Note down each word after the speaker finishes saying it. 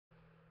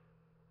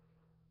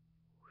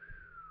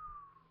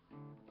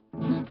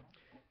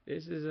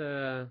This is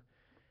a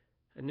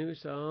new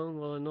song,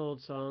 well, an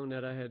old song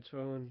that I had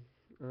thrown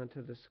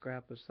onto the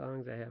scrap of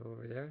songs I have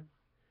over there.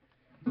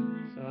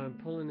 So I'm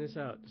pulling this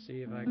out to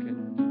see if I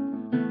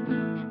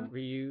can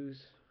reuse,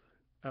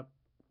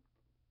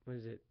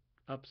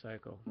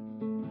 upcycle.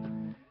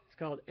 It's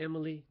called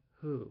Emily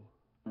Who.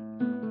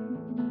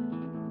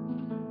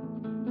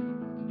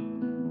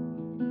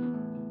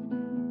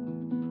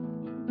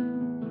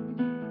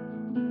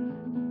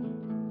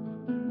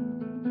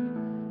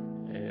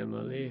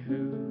 Emily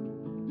Who,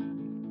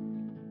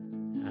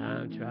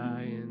 I'm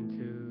trying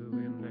to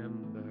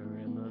remember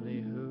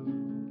Emily Who.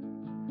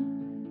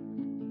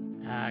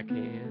 I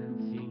can't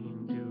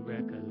seem to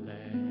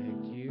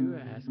recollect. You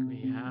ask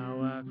me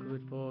how I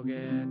could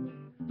forget.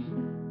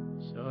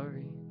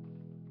 Sorry,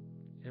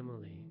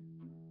 Emily.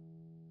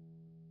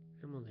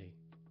 Emily.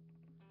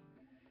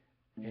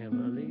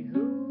 Emily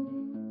Who?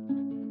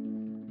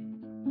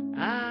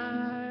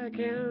 I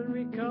can't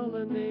recall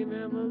the name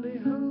Emily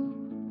Who.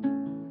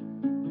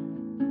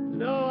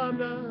 No, I'm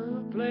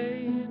not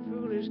playing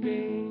foolish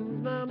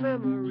games. My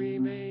memory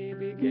may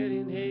be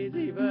getting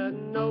hazy, but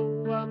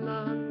no, I'm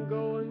not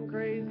going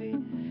crazy.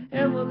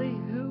 Emily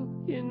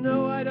Who, you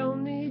know I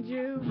don't need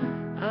you.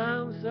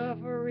 I'm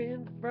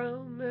suffering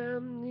from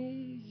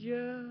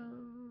amnesia.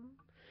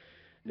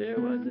 There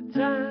was a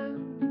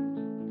time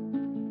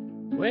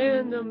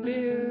when the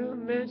mere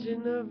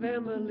mention of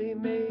Emily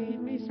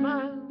made me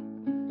smile.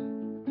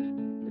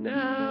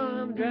 Now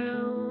I'm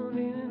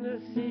drowning in a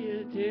sea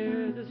of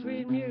tears. The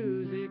sweet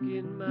music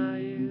in my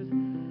ears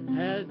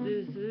has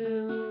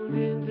dissolved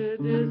into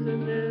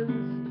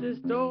dissonance,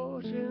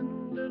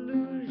 distortion,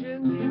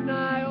 delusion,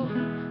 denial,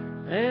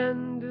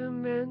 and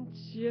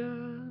dementia.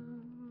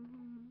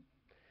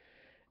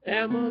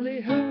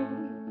 Emily Who?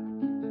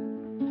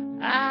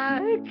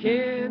 I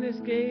can't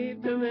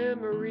escape the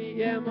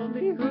memory.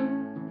 Emily Who?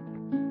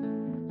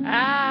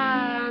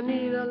 I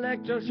need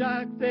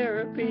electroshock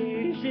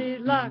therapy. She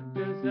locked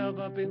herself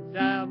up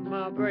inside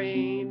my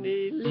brain.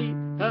 Delete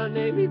her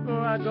name before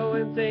I go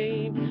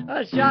insane.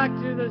 A shock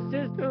to the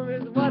system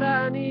is what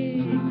I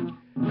need.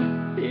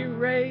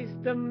 Erase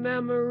the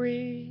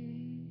memory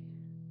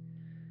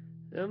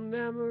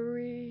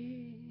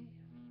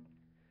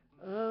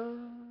of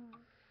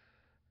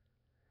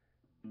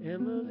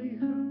Emily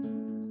Who.